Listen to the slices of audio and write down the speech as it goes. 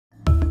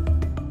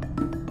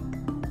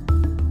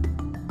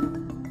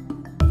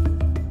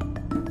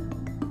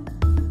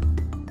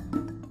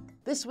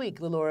This week,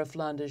 the Laura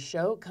Flanders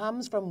Show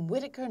comes from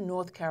Whitaker,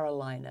 North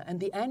Carolina, and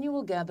the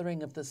annual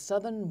gathering of the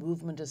Southern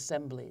Movement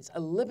Assemblies, a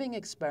living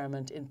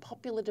experiment in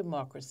popular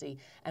democracy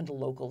and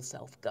local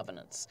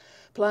self-governance.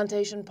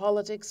 Plantation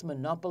politics,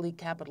 monopoly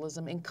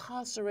capitalism,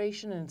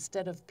 incarceration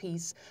instead of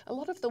peace, a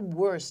lot of the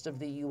worst of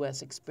the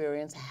U.S.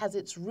 experience has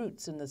its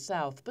roots in the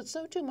South, but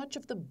so too much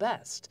of the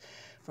best.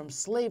 From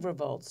slave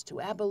revolts to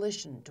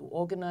abolition to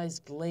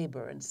organized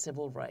labor and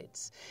civil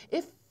rights.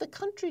 If the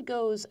country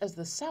goes as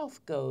the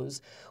South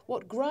goes,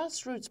 what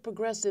grassroots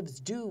progressives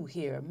do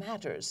here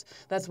matters.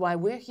 That's why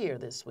we're here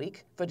this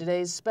week. For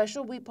today's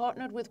special, we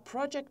partnered with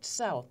Project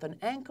South, an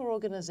anchor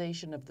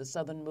organization of the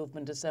Southern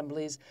Movement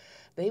Assemblies.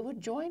 They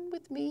would join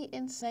with me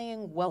in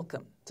saying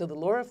welcome to the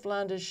Laura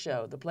Flanders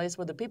Show, the place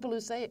where the people who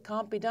say it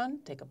can't be done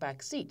take a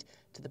back seat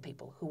to the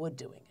people who are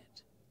doing it.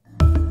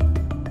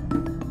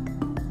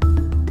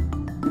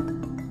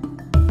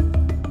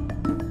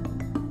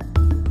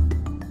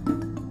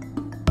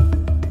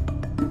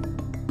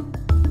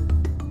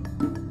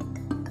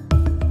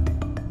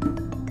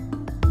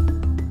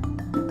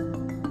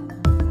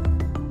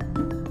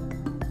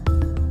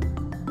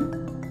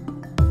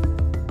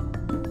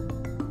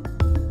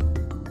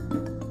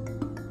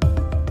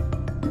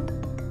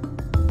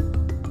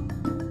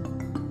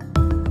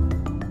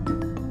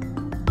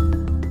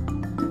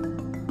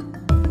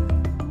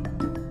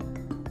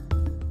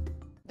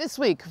 This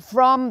week,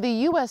 from the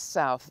U.S.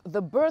 South,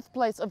 the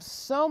birthplace of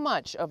so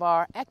much of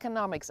our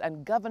economics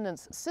and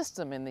governance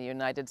system in the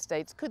United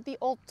States, could the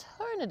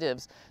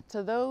alternatives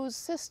to those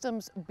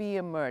systems be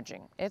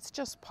emerging? It's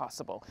just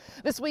possible.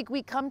 This week,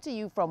 we come to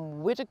you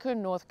from Whitaker,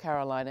 North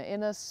Carolina,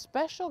 in a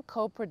special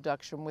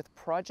co-production with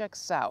Project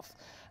South,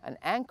 an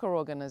anchor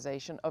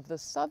organization of the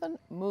Southern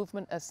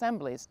Movement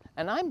Assemblies.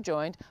 And I'm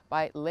joined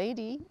by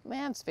LaDie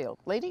Mansfield.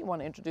 LaDie, you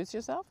want to introduce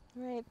yourself?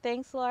 All right,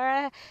 thanks,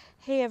 Laura.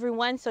 Hey,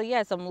 everyone. So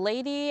yes, I'm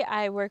LaDie.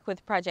 I work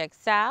with Project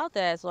South,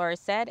 as Laura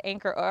said,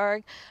 anchor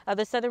org of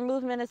the Southern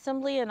Movement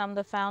Assembly, and I'm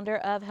the founder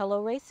of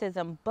Hello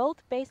Racism, both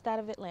based out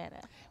of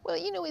Atlanta. Well,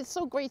 you know, it's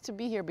so great to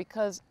be here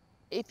because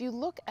if you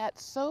look at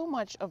so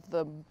much of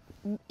the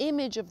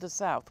image of the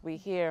South, we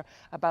hear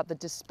about the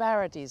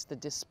disparities, the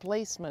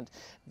displacement,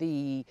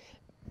 the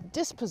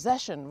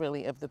dispossession,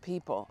 really, of the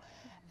people.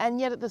 And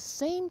yet at the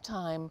same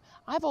time,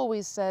 I've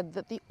always said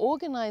that the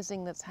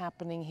organizing that's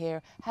happening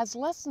here has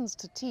lessons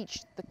to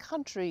teach the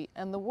country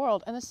and the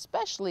world, and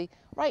especially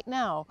right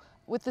now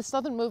with the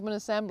Southern Movement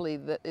Assembly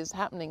that is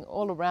happening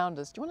all around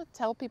us. Do you want to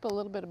tell people a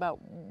little bit about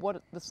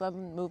what the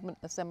Southern Movement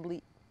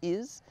Assembly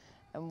is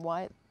and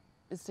why it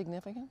is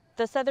significant?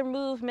 The Southern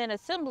Movement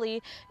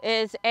Assembly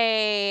is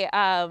a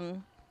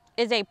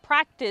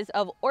practice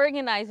of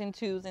organizing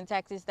tools and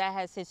tactics that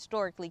has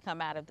historically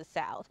come out of the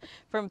South,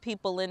 from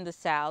people in the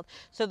South.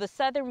 So the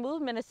Southern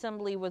Movement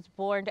Assembly was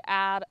born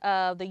out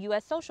of the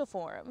U.S. Social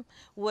Forum,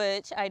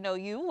 which I know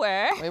you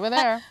were. We were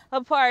there.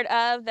 A part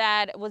of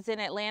that was in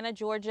Atlanta,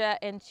 Georgia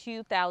in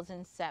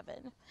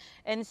 2007.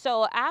 And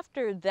so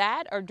after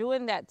that, or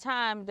during that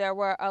time, there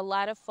were a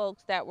lot of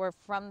folks that were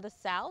from the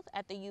South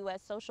at the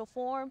U.S. Social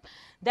Forum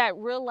that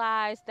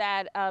realized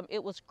that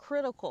it was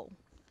critical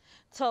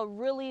to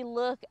really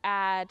look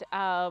at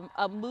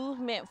a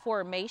movement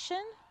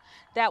formation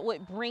that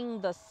would bring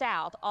the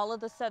South, all of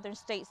the Southern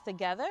states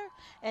together,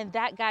 and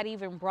that got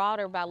even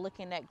broader by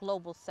looking at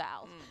global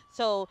South.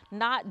 So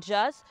not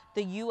just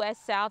the U.S.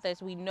 South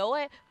as we know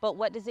it, but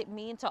what does it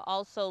mean to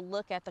also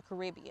look at the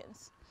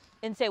Caribbeans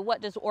and say,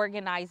 what does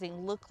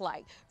organizing look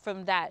like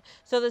from that?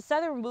 So the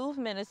Southern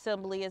Movement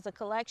Assembly is a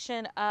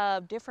collection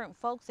of different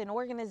folks and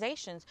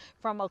organizations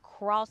from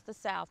across the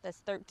South. That's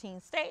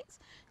 13 states,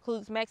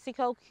 includes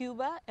Mexico,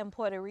 Cuba, and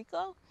Puerto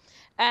Rico.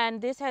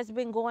 And this has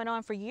been going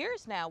on for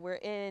years now. We're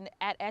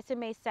at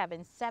SMA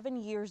 7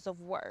 years of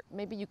work.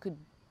 Maybe you could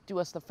do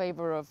us the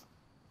favor of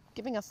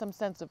giving us some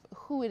sense of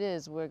who it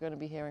is we're going to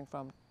be hearing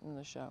from in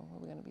the show, who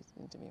we're going to be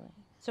interviewing.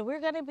 So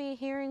we're going to be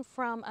hearing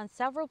from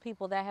several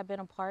people that have been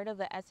a part of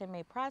the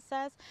SMA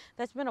process,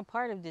 that's been a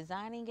part of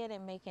designing it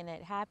and making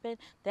it happen,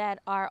 that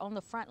are on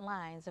the front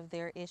lines of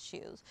their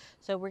issues.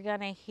 So we're going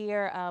to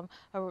hear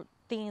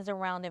things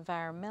around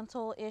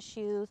environmental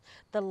issues,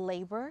 the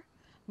labor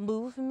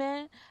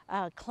movement,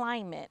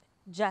 climate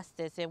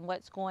justice, and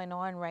what's going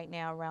on right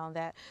now around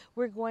that.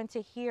 We're going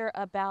to hear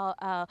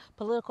about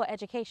political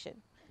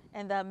education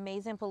and the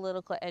amazing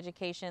political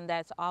education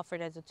that's offered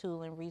as a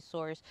tool and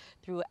resource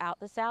throughout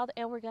the South.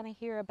 And we're going to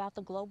hear about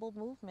the global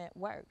movement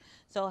work.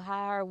 So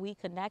how are we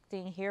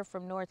connecting here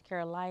from North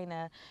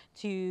Carolina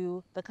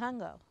to the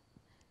Congo?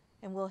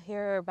 And we'll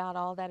hear about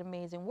all that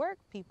amazing work,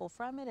 people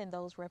from it, and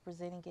those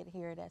representing it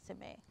here at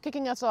SMA.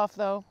 Kicking us off,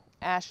 though,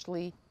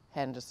 Ashley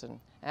Henderson.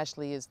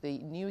 Ashley is the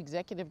new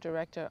executive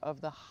director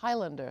of the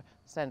Highlander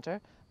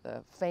Center,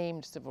 the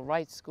famed civil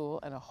rights school,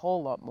 and a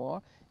whole lot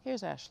more.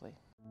 Here's Ashley.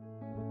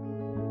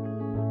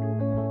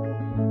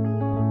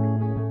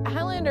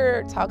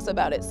 Highlander talks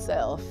about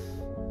itself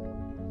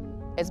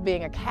as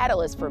being a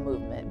catalyst for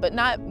movement, but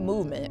not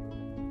movement,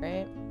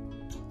 right?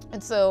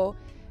 And so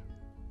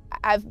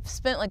I've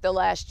spent like the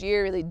last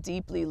year really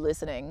deeply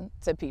listening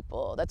to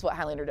people. That's what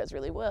Highlander does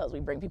really well, is we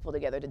bring people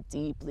together to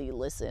deeply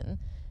listen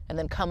and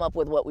then come up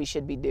with what we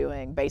should be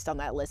doing based on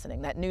that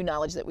listening, that new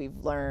knowledge that we've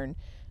learned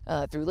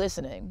through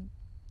listening.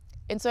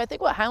 And so I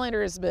think what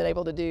Highlander has been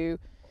able to do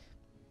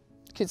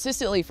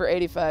consistently for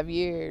 85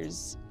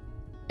 years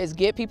is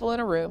get people in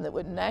a room that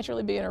would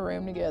naturally be in a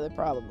room together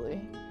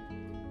probably,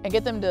 and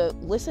get them to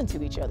listen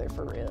to each other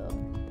for real.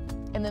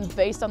 And then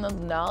based on the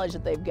knowledge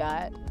that they've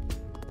got,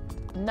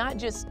 not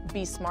just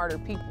be smarter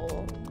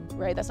people,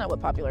 right? That's not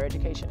what popular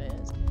education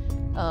is.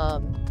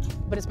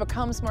 But it's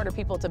become smarter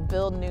people to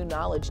build new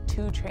knowledge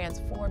to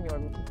transform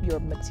your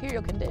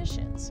material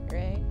conditions,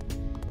 right?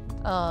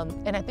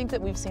 And I think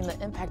that we've seen the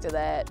impact of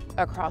that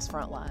across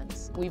front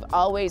lines. We've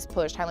always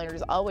pushed,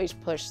 Highlanders always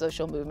pushed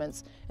social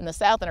movements in the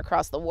South and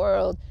across the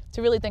world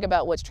to really think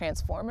about what's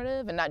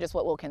transformative and not just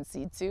what we'll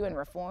concede to and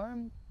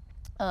reform.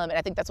 And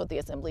I think that's what the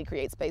Assembly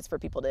creates space for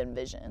people to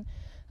envision.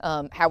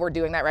 How we're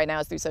doing that right now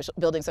is through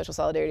building social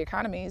solidarity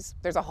economies.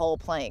 There's a whole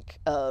plank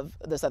of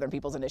the Southern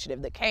People's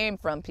Initiative that came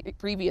from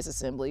previous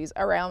assemblies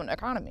around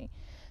economy.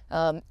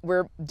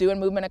 We're doing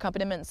movement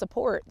accompaniment and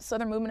support.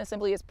 Southern Movement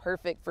Assembly is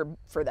perfect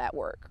for that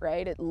work,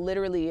 right? It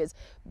literally is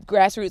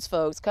grassroots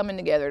folks coming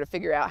together to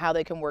figure out how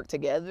they can work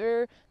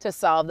together to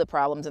solve the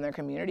problems in their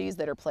communities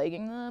that are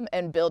plaguing them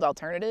and build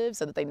alternatives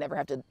so that they never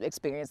have to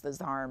experience those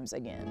harms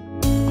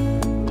again.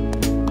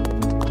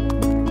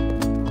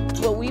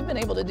 What we've been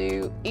able to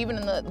do, even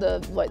in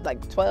the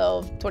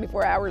 12,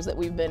 24 hours that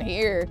we've been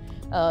here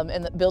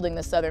and building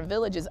the Southern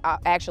Village, is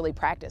actually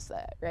practice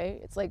that, right?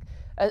 It's like,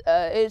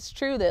 it's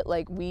true that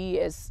like we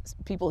as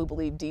people who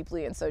believe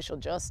deeply in social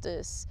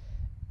justice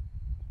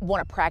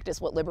want to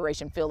practice what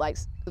liberation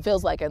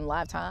feels like in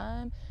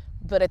lifetime.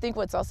 But I think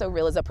what's also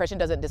real is oppression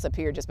doesn't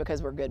disappear just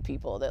because we're good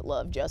people that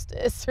love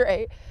justice,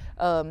 right?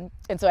 And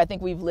so I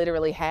think we've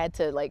literally had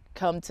to like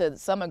come to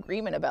some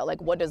agreement about like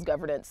what does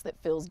governance that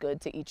feels good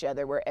to each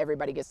other, where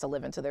everybody gets to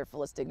live into their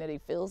fullest dignity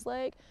feels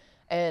like.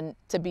 And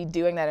to be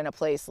doing that in a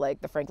place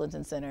like the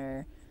Franklinton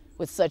Center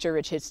with such a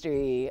rich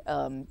history,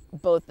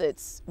 both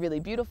that's really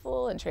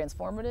beautiful and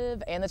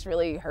transformative and that's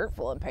really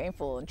hurtful and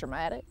painful and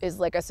traumatic, is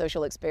like a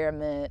social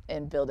experiment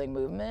in building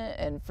movement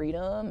and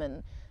freedom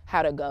and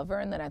how to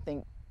govern that I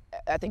think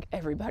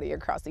everybody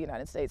across the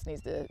United States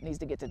needs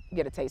to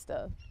get a taste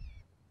of.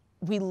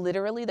 We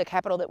literally, the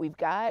capital that we've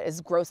got,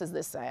 as gross as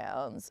this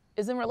sounds,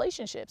 is in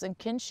relationships and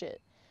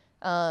kinship.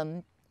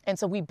 And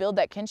so we build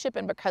that kinship,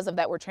 and because of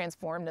that, we're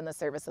transformed in the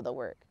service of the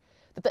work.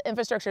 That the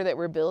infrastructure that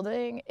we're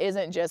building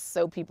isn't just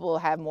so people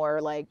have more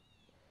like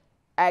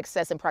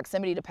access and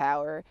proximity to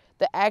power,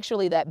 that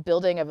actually that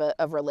building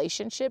of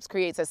relationships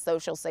creates a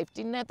social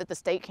safety net that the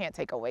state can't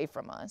take away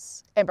from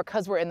us. And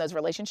because we're in those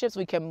relationships,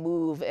 we can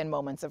move in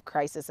moments of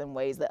crisis in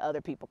ways that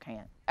other people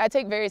can't. I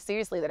take very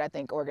seriously that I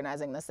think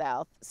organizing the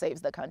South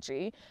saves the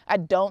country. I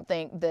don't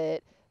think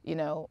that,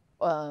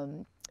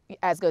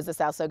 as goes the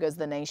South, so goes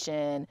the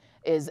nation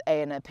is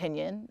an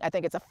opinion. I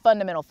think it's a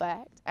fundamental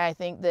fact. I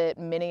think that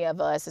many of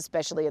us,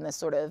 especially in this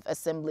sort of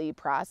assembly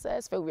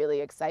process, feel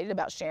really excited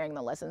about sharing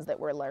the lessons that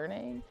we're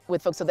learning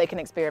with folks so they can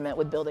experiment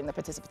with building the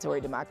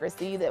participatory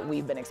democracy that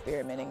we've been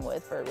experimenting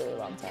with for a really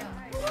long time.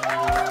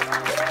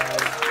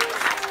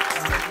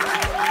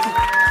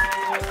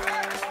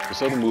 The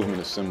Southern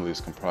Movement Assembly is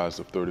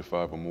comprised of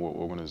 35 or more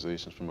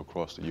organizations from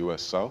across the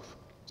U.S. South.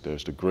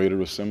 There's the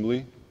Greater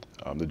Assembly,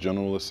 the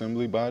General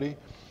Assembly body,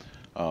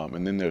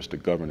 and then there's the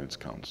Governance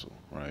Council,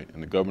 right?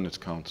 And the Governance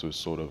Council is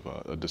sort of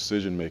a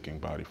decision-making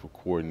body for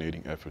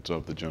coordinating efforts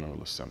of the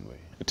General Assembly.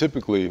 And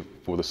typically,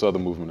 for the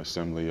Southern Movement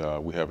Assembly,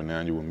 we have an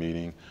annual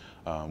meeting.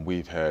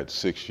 We've had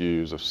 6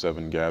 years of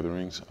 7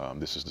 gatherings.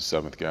 This is the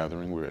 7th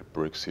gathering. We're at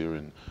Bricks here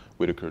in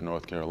Whitaker,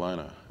 North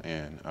Carolina.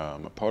 And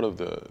a part of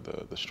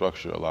the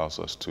structure allows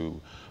us to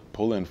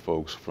pull in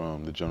folks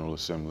from the General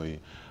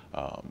Assembly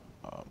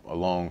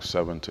along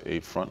 7 to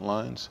 8 front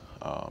lines.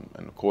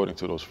 And according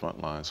to those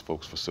front lines,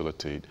 folks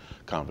facilitate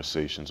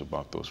conversations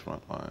about those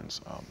front lines,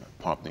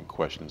 prompting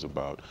questions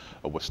about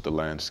what's the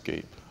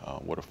landscape,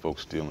 what are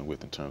folks dealing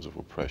with in terms of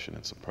oppression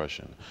and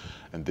suppression.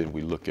 And then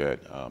we look at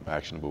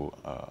actionable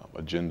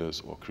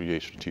agendas or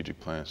create strategic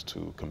plans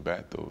to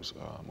combat those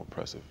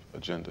oppressive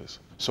agendas.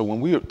 So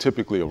when we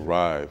typically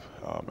arrive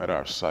at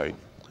our site,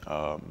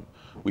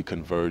 we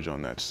converge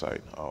on that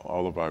site,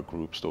 all of our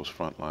groups, those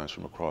front lines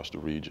from across the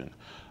region.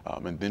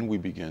 And then we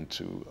begin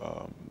to,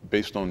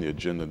 based on the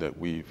agenda that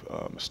we've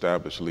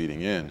established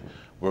leading in,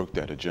 work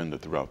that agenda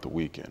throughout the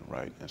weekend,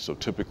 right? And so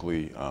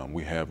typically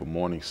we have a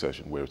morning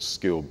session where it's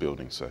skill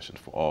building sessions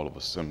for all of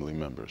Assembly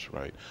members,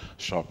 right?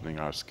 Sharpening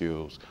our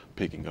skills,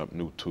 picking up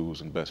new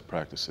tools and best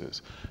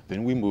practices.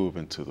 Then we move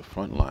into the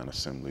frontline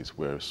assemblies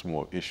where it's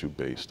more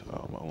issue-based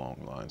along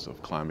the lines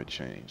of climate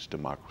change,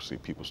 democracy,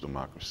 people's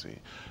democracy,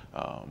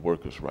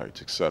 workers'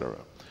 rights, etc.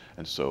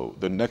 And so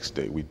the next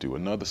day we do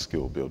another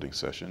skill building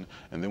session,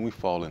 and then we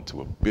fall into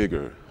a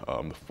bigger,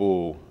 the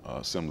full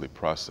assembly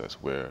process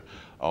where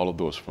All of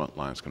those front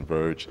lines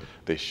converge.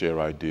 They share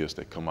ideas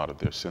that come out of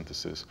their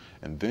synthesis.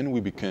 And then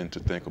we begin to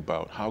think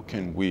about how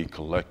can we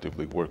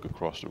collectively work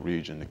across the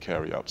region to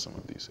carry out some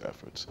of these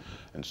efforts.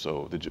 And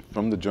so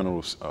from the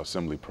General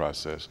Assembly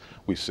process,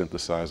 we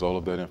synthesize all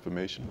of that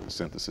information, the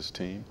synthesis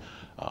team,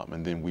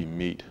 and then we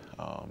meet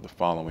the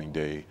following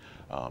day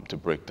to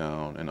break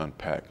down and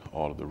unpack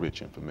all of the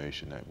rich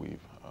information that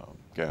we've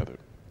gathered.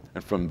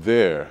 And from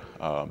there,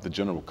 the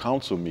General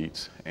Council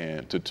meets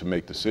and to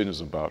make decisions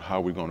about how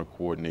we're going to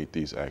coordinate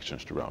these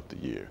actions throughout the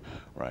year,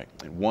 right?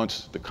 And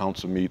once the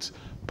council meets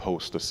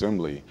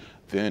post-assembly,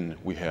 then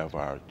we have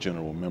our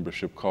general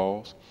membership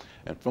calls.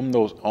 And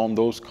on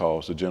those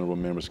calls, the general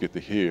members get to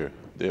hear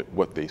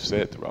what they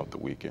said throughout the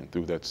weekend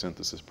through that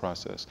synthesis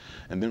process.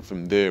 And then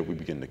from there, we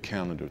begin to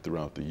calendar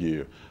throughout the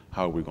year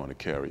how we're going to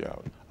carry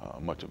out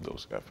much of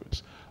those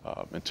efforts.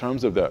 In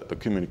terms of the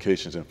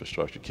communications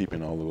infrastructure,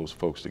 keeping all of those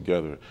folks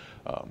together,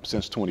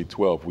 since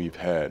 2012, we've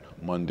had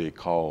Monday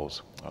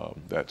calls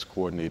that's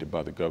coordinated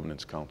by the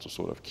Governance Council,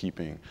 sort of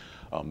keeping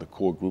the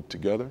core group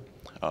together.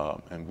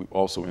 And we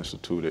also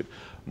instituted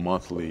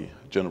monthly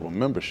general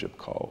membership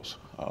calls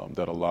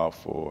that allow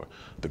for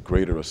the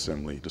greater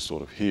assembly to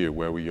sort of hear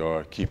where we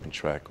are, keeping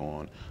track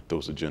on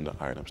those agenda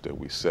items that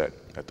we set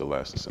at the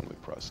last assembly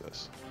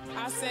process.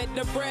 I said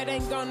the bread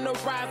ain't gonna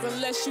rise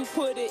unless you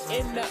put it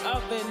in the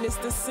oven. It's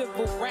the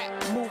civil rap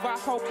move. I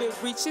hope it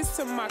reaches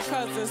to my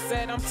cousin.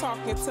 Said I'm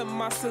talking to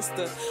my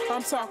sister.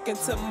 I'm talking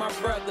to my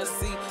brother.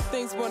 See,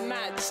 things will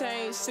not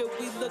change till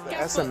we look The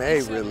at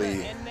SMA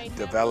really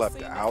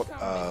developed out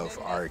of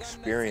our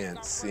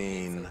experience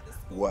seeing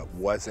what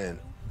wasn't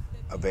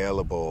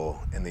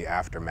available in the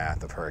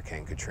aftermath of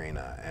Hurricane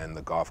Katrina and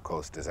the Gulf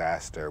Coast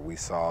disaster. We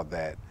saw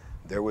that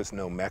there was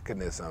no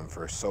mechanism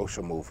for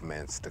social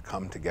movements to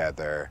come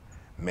together,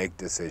 make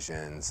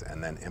decisions,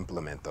 and then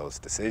implement those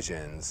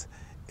decisions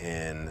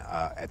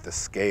at the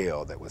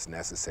scale that was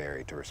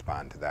necessary to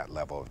respond to that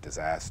level of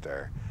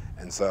disaster.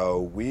 And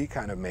so we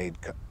kind of made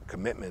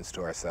commitments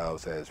to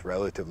ourselves as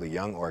relatively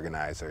young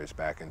organizers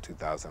back in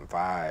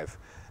 2005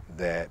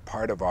 that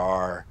part of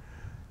our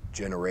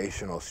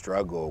generational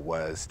struggle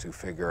was to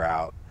figure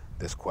out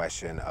this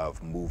question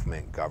of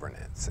movement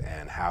governance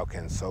and how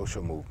can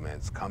social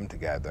movements come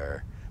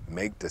together,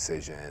 make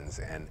decisions,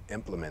 and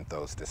implement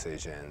those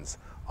decisions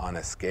on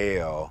a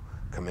scale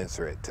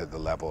commensurate to the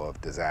level of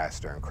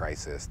disaster and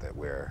crisis that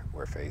we're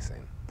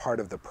facing. Part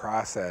of the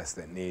process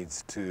that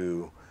needs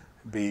to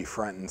be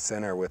front and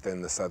center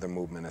within the Southern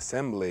Movement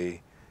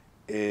Assembly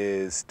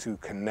is to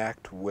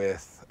connect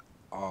with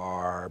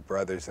our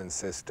brothers and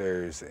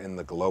sisters in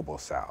the global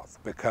South,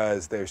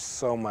 because there's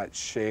so much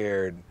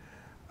shared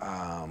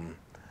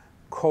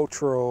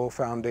cultural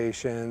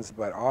foundations,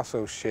 but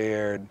also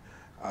shared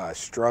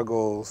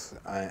struggles,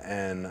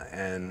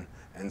 and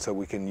so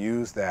we can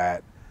use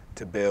that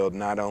to build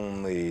not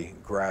only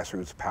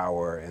grassroots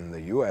power in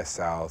the U.S.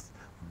 South,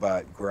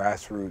 but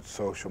grassroots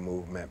social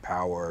movement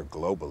power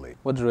globally.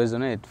 What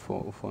resonates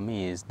for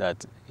me is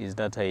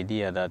that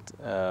idea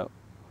that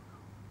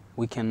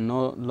we can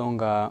no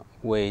longer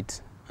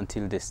wait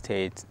until the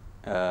state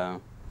come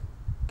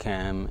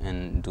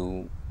and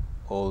do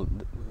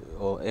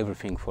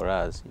everything for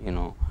us. You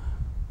know,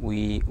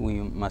 we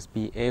must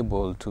be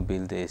able to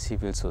build a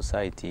civil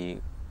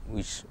society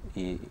which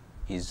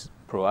is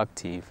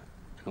proactive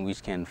and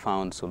which can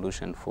find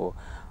solution for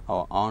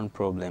our own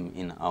problem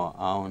in our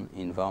own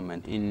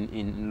environment.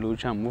 In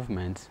Lucha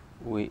movement,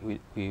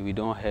 we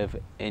don't have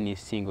any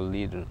single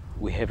leader.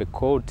 We have a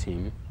core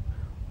team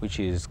which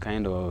is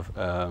kind of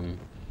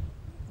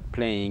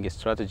playing a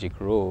strategic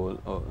role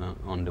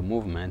on the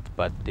movement,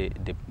 but the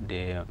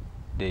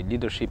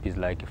leadership is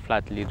like a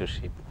flat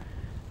leadership.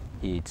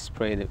 It's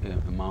spread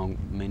among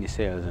many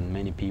cells and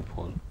many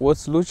people. What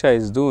Lucha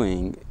is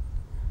doing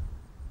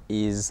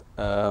is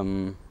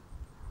by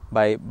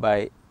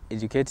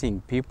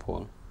educating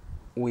people,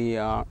 we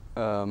are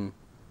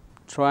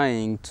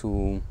trying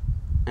to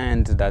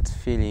end that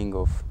feeling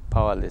of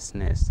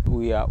powerlessness.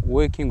 We are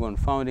working on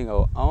finding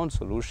our own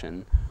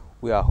solution.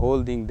 We are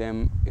holding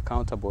them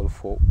accountable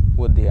for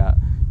what they are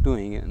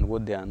doing and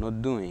what they are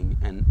not doing,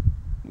 and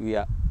we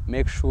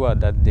make sure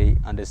that they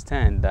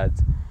understand that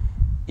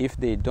if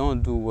they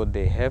don't do what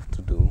they have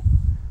to do,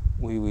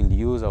 we will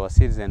use our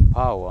citizen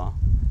power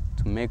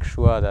to make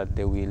sure that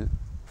they will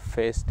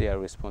face their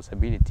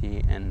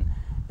responsibility, and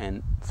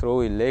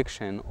through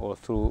election or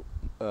through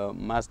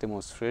mass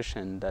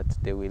demonstration that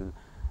we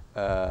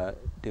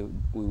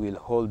will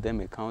hold them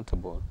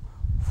accountable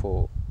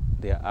for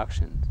their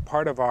actions.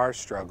 Part of our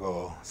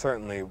struggle,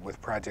 certainly with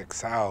Project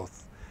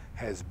South,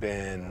 has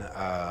been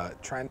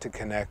trying to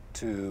connect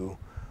to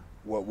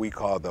what we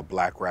call the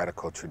Black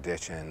radical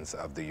traditions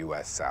of the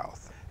U.S.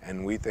 South.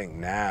 And we think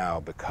now,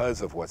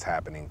 because of what's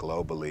happening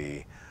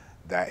globally,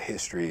 that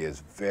history is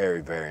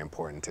very, very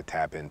important to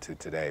tap into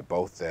today.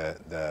 Both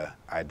the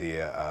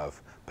idea of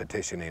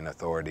petitioning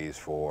authorities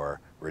for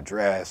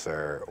redress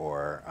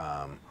or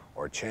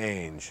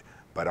change,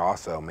 but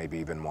also, maybe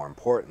even more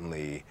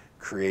importantly,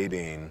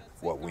 creating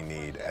what we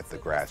need at the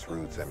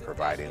grassroots and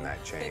providing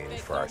that change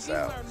for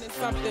ourselves.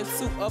 Something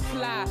to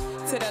apply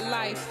to the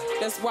life.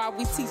 That's why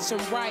we teach them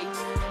right.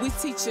 We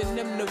teaching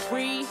them to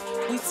read.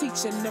 We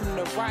teaching them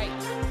to write.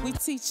 We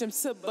teach them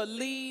to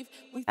believe.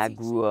 I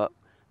grew up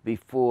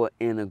before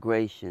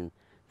integration,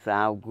 so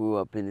I grew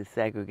up in the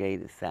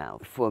segregated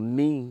South. For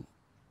me,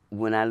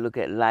 when I look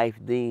at life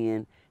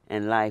then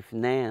and life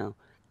now,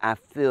 I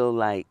feel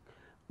like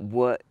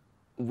what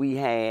we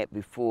had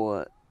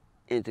before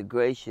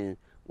integration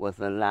was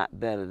a lot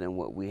better than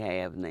what we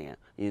have now.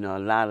 You know, a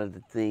lot of the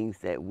things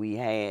that we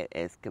had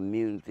as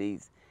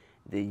communities,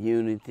 the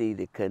unity,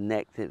 the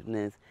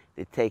connectiveness,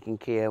 the taking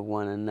care of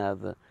one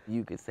another.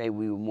 You could say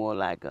we were more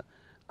like a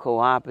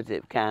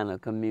cooperative kind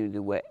of community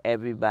where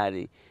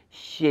everybody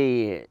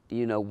shared,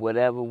 you know,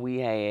 whatever we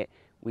had,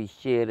 we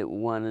shared it with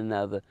one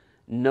another.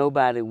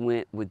 Nobody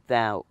went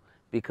without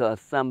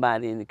because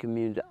somebody in the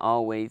community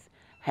always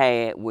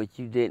had what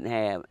you didn't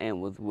have and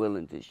was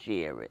willing to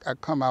share it. I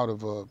come out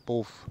of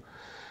both,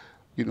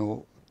 you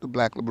know, the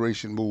Black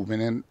Liberation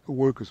Movement and the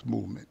workers'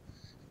 movement,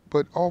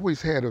 but always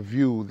had a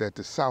view that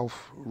the South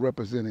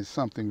represented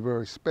something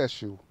very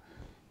special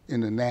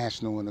in the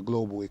national and the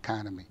global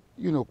economy.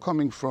 You know,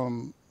 coming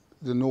from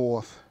the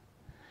North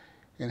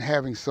and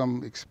having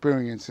some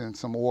experience in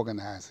some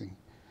organizing,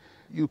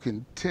 you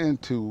can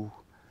tend to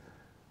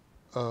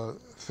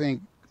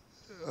think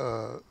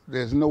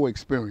there's no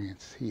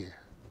experience here,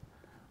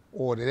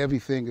 or that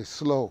everything is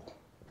slow.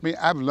 I mean,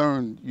 I've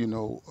learned, you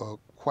know,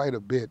 quite a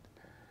bit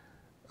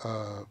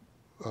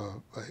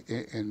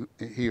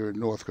here in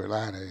North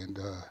Carolina, and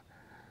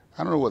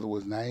I don't know whether it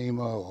was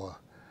Naima or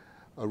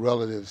a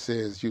relative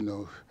says, you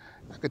know,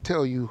 I could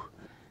tell you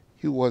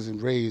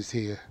wasn't raised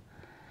here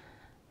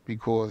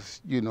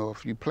because, you know,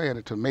 if you plant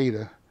a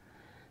tomato,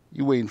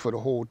 you're waiting for the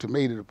whole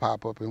tomato to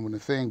pop up, and when the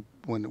thing,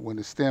 when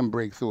the stem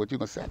breaks through it, you're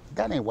gonna say,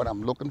 that ain't what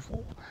I'm looking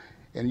for,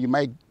 and you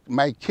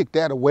might kick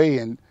that away,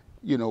 and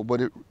you know, but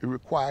it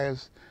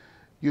requires,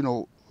 you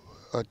know,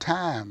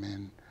 time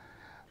and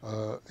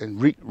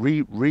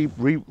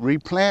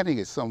replanting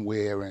it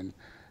somewhere and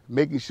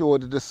making sure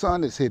that the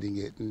sun is hitting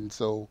it. And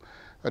so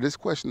this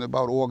question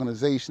about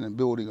organization and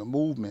building a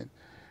movement,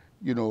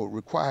 you know,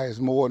 requires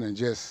more than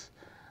just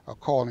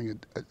calling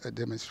a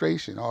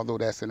demonstration, although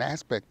that's an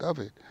aspect of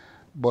it.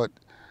 But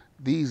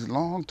these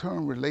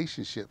long-term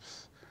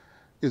relationships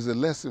is a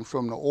lesson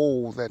from the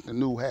old that the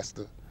new has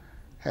to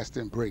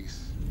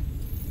embrace.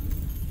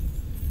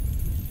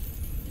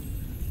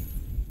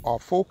 Our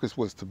focus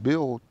was to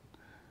build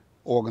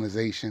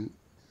organization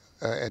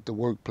at the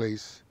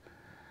workplace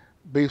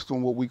based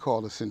on what we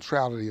call the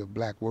centrality of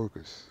black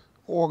workers.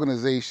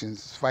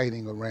 Organizations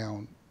fighting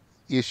around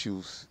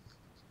issues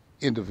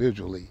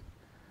individually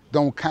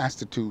don't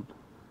constitute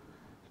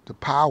the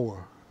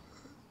power,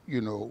 you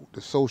know,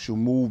 the social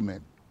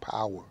movement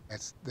power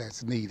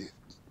that's needed,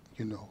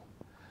 you know.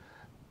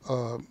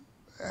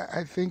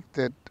 I think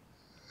that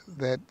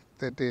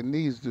there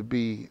needs to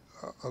be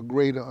a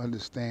greater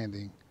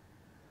understanding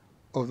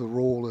of the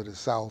role of the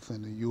South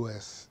in the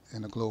U.S.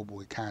 in the global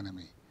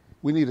economy.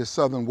 We need a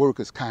Southern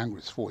Workers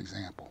Congress, for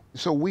example,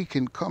 so we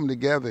can come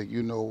together,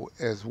 you know,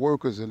 as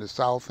workers in the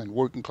South and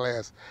working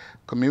class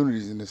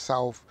communities in the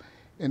South,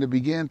 and to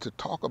begin to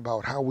talk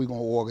about how we're going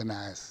to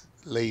organize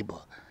labor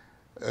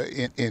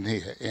in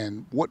here,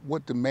 and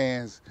what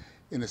demands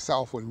in the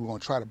South we're going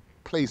to try to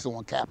place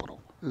on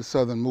capital. The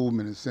Southern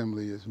Movement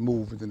Assembly is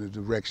moving in the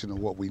direction of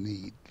what we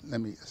need.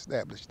 Let me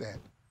establish that.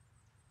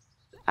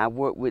 I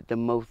work with the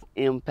most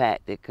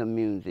impacted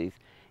communities.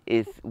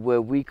 It's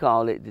where we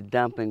call it the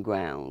dumping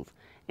grounds.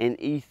 In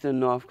eastern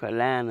North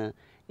Carolina,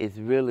 it's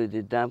really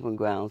the dumping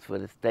grounds for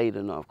the state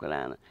of North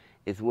Carolina.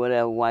 It's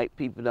whatever white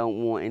people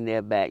don't want in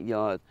their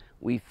backyards,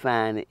 we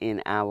find it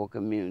in our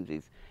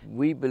communities.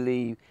 We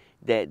believe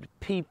that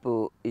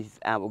people is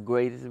our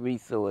greatest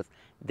resource.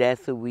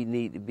 That's who we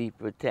need to be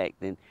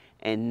protecting.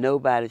 And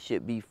nobody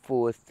should be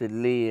forced to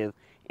live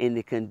in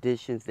the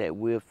conditions that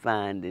we're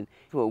finding.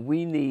 What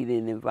we need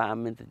in the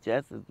environmental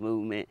justice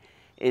movement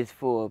is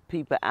for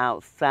people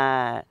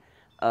outside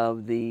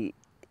of the,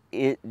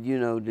 you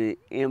know, the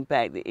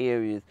impacted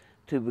areas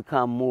to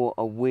become more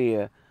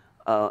aware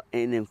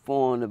and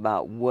informed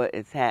about what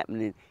is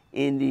happening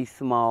in these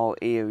small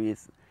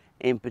areas,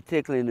 in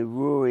particular in the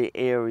rural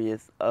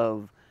areas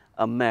of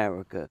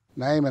America.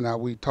 Naima and I,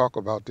 we talk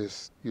about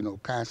this, you know,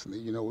 constantly.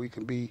 You know, we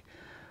can be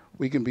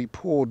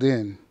pulled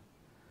in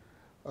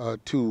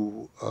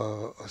to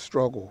a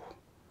struggle,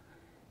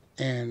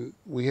 and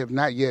we have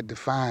not yet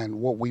defined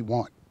what we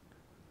want.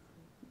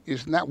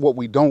 It's not what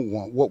we don't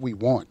want, what we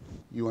want.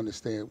 You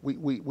understand?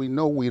 We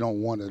know we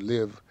don't want to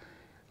live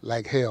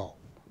like hell,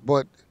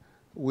 but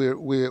we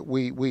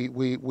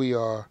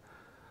are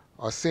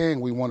saying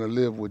we want to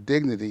live with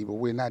dignity, but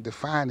we're not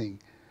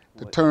defining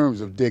the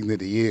terms of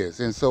dignity is.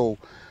 And so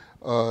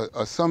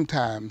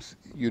sometimes,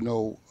 you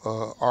know,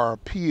 our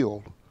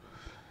appeal,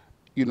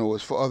 you know,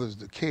 is for others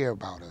to care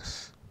about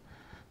us.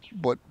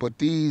 But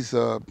these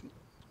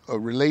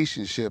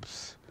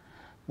relationships,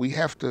 we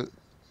have to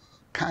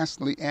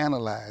constantly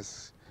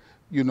analyze,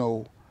 you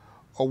know,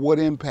 or what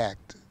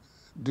impact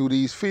do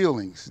these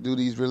feelings, do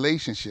these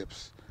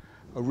relationships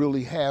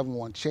really have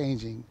on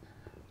changing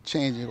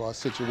our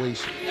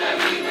situation.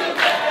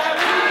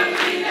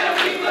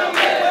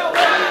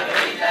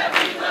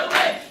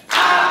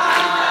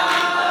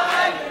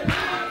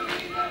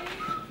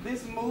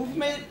 This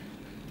movement,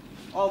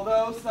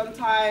 although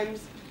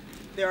sometimes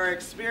there are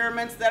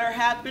experiments that are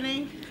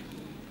happening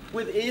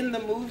within the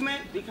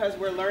movement because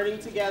we're learning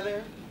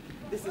together,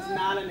 this is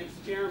not an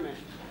experiment.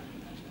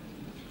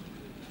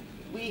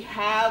 We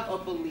have a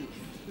belief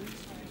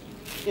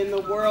in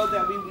the world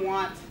that we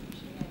want,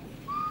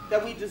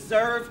 that we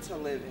deserve to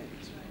live in.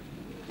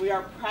 We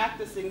are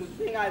practicing. The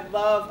thing I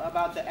love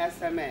about the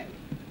SMA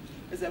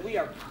is that we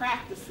are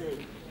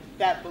practicing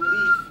that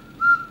belief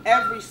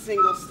every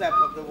single step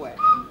of the way.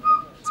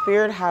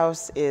 Spirit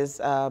House is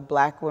a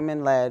Black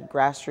women-led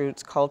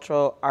grassroots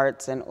cultural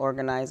arts and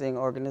organizing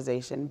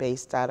organization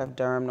based out of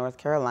Durham, North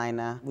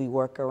Carolina. We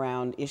work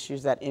around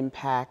issues that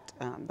impact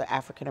the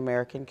African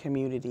American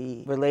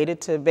community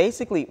related to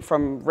basically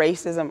from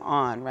racism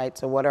on, right?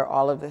 So what are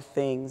all of the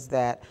things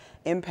that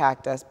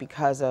impact us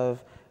because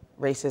of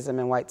racism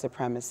and white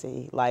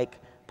supremacy, like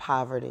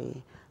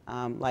poverty,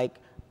 like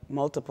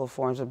multiple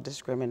forms of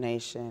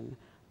discrimination,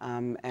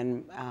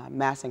 and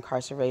mass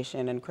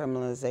incarceration and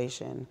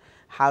criminalization.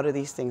 How do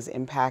these things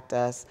impact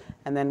us?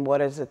 And then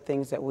what are the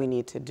things that we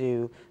need to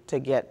do to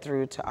get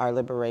through to our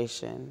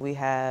liberation? We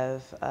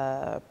have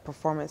a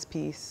performance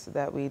piece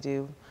that we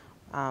do.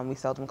 We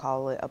seldom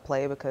call it a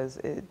play because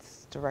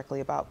it's directly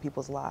about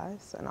people's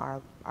lives and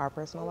our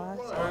personal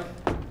lives.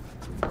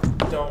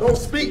 Don't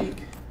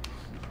speak.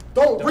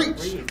 Don't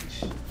reach.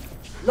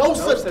 No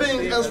such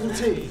thing as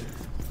routine.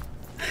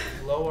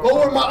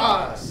 Lower my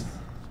eyes.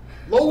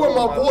 Lower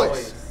my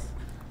voice.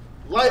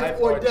 Life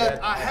or death,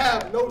 I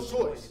have no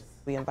choice.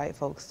 We invite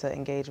folks to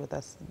engage with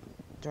us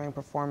during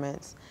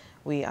performance.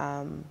 We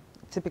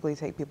typically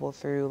take people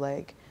through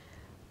like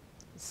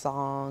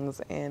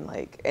songs and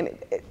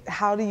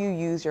how do you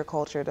use your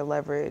culture to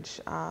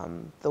leverage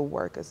the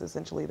work is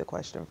essentially the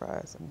question for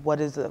us. What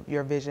does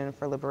your vision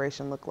for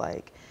liberation look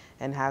like?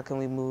 And how can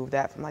we move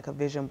that from like a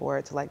vision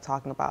board to like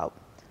talking about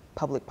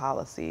public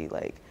policy?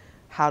 Like,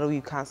 how do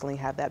we constantly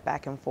have that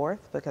back and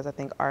forth? Because I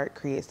think art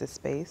creates this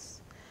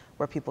space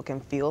where people can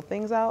feel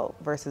things out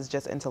versus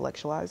just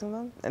intellectualizing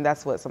them. And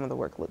that's what some of the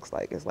work looks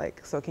like. It's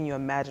like, so can you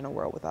imagine a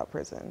world without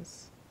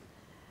prisons?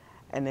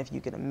 And if you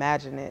can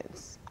imagine it,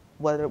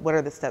 what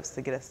are the steps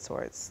to get us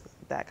towards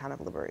that kind of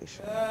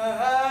liberation?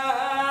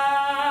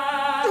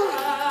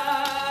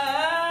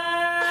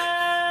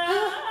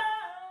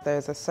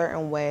 There's a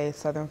certain way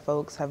Southern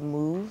folks have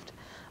moved.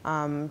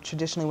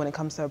 Traditionally, when it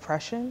comes to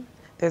oppression,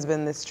 there's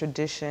been this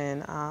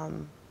tradition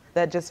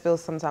that just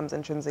feels sometimes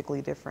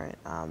intrinsically different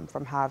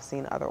from how I've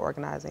seen other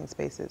organizing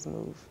spaces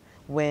move.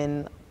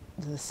 When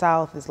the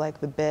South is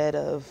like the bed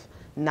of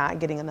not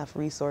getting enough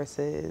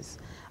resources,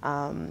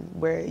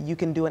 where you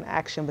can do an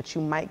action but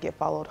you might get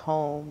followed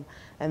home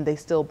and they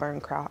still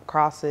burn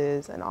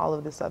crosses and all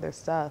of this other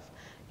stuff,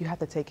 you have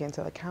to take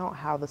into account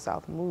how the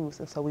South moves,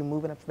 and so we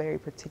move in a very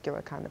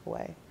particular kind of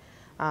way.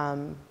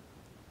 And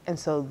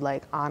so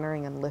like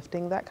honoring and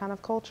lifting that kind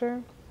of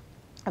culture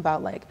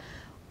about like,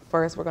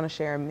 first we're gonna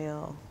share a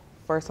meal,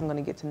 first I'm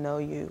gonna get to know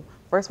you,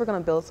 first we're gonna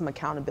build some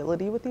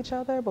accountability with each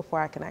other before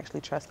I can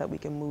actually trust that we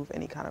can move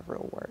any kind of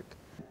real work.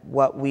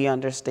 What we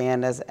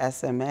understand as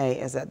SMA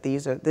is that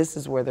this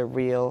is where the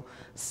real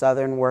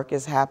Southern work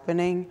is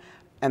happening,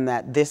 and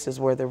that this is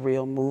where the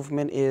real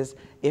movement is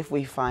if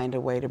we find a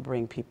way to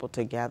bring people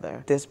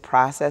together. This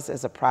process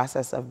is a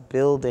process of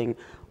building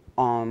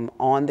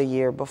on the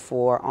years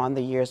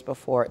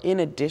before, in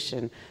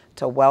addition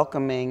to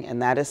welcoming,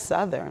 and that is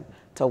Southern,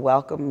 to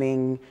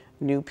welcoming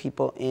new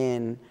people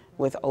in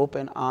with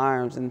open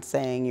arms and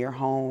saying, you're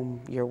home,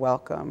 you're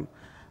welcome.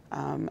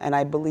 And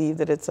I believe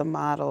that it's a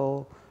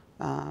model,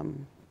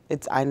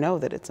 I know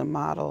that it's a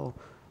model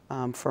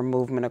for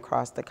movement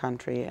across the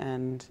country,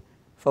 and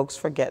folks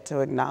forget to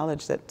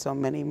acknowledge that so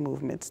many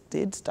movements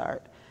did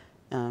start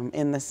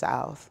in the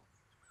South.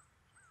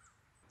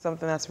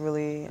 Something that's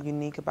really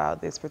unique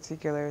about this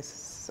particular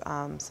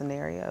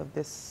scenario of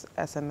this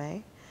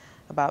SMA,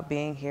 about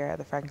being here at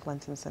the Frank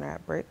Clinton Center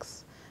at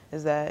Bricks,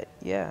 is that,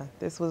 yeah,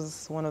 this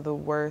was one of the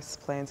worst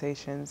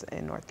plantations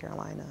in North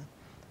Carolina.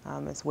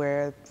 It's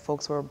where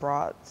folks were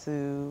brought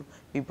to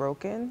be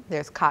broken.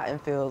 There's cotton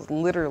fields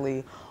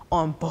literally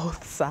on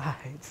both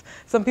sides.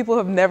 Some people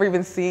have never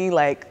even seen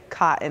like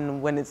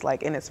cotton when it's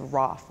like in its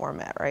raw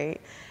format, right?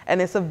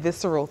 And it's a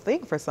visceral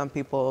thing for some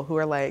people who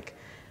are like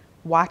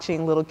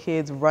watching little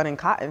kids run in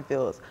cotton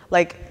fields,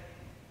 like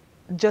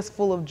just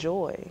full of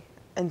joy.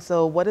 And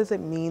so what does it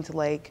mean to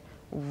like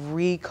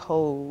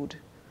recode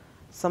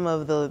some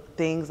of the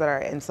things that are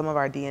in some of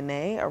our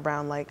DNA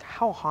around like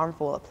how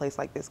harmful a place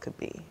like this could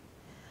be?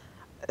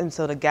 And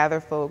so to gather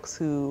folks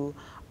who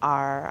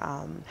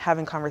are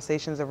having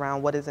conversations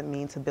around what does it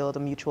mean to build a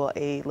mutual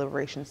aid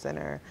liberation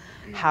center,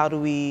 how do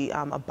we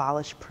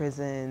abolish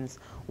prisons,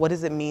 what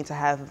does it mean to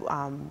have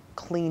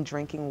clean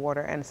drinking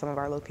water in some of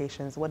our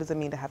locations, what does it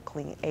mean to have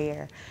clean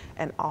air,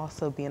 and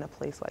also be in a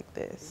place like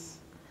this,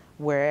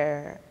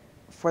 where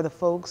for the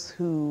folks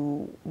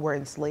who were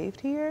enslaved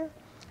here,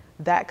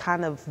 that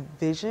kind of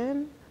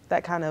vision,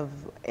 that kind of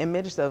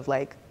image of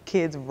like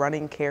kids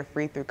running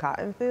carefree through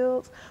cotton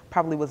fields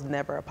probably was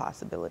never a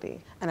possibility.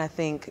 And I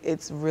think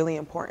it's really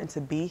important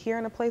to be here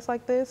in a place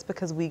like this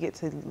because we get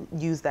to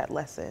use that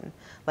lesson.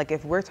 Like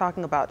if we're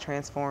talking about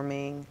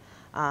transforming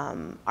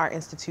our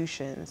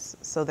institutions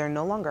so they're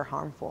no longer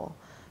harmful,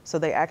 so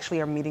they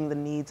actually are meeting the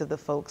needs of the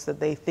folks that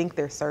they think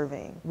they're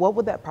serving, what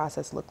would that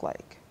process look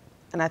like?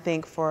 And I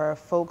think for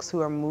folks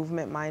who are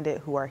movement-minded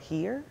who are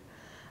here,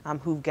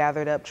 who've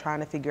gathered up trying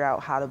to figure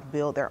out how to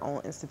build their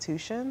own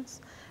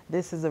institutions,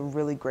 this is a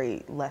really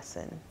great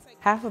lesson.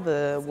 Half of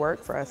the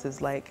work for us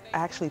is like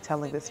actually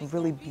telling this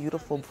really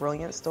beautiful,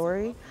 brilliant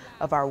story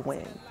of our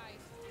win.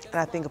 And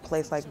I think a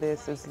place like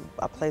this is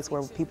a place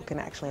where people can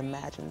actually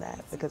imagine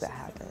that because it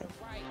happened.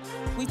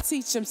 We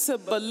teach them to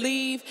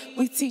believe,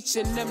 we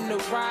teaching them to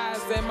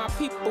rise, and my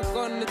people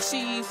gonna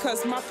achieve,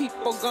 cause my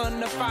people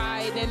gonna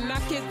fight, and our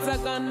kids are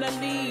gonna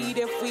lead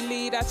if we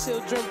lead our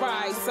children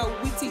right. So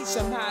we teach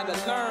them how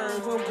to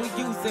learn when we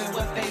using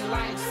what they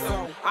like.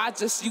 So I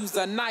just use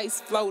a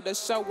nice flow to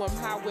show them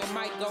how it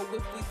might go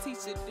if we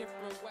teach a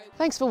different way.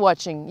 Thanks for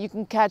watching. You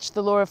can catch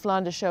the Laura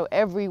Flanders Show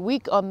every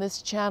week on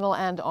this channel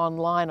and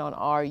online on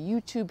our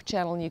YouTube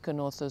channel. You can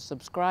also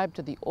subscribe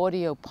to the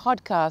audio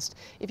podcast.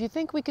 If you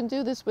think we can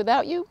do this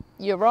without you,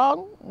 you're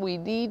wrong. We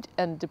need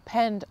and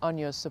depend on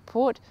your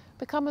support.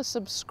 Become a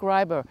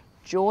subscriber.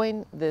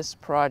 Join this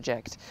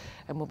project.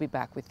 And we'll be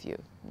back with you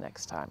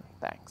next time.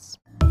 Thanks.